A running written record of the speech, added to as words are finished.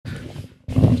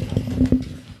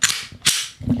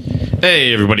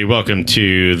Hey, everybody. Welcome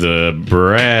to the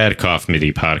Brad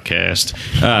Comedy Podcast.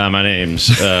 My name's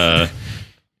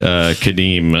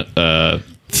Kadeem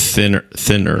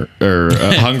Thinner, or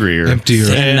Hungrier. Emptier.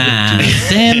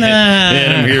 And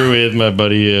I'm here with my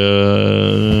buddy.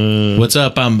 What's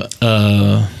up? I'm,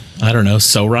 I don't know,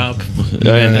 So Rob.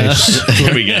 Nice.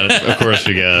 We got it. Of course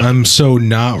we got it. I'm so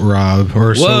not Rob,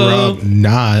 or so Whoa. Rob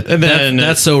not. And then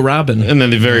That's So Robin. And then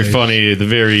the very funny, the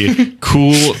very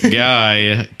cool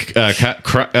guy,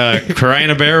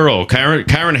 Kieron Barrel,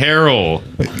 Kieron Harrell.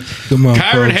 Come on,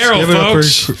 Kieron folks. Harrell, Give it up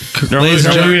folks. for- Normally Ladies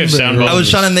and we have gentlemen. sound I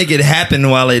was trying to make it happen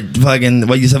while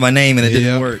you said my name and it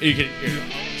Yeah. didn't work.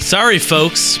 Sorry,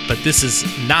 folks, but this is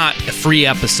not a free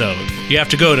episode. You have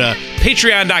to go to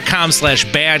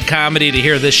patreon.com/badcomedy to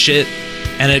hear this shit,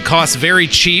 and it costs very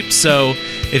cheap. So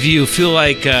if you feel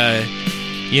like,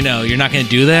 you're not going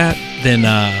to do that, then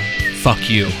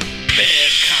fuck you.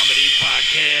 Bad Comedy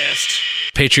Podcast.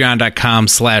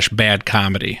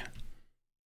 Patreon.com/badcomedy.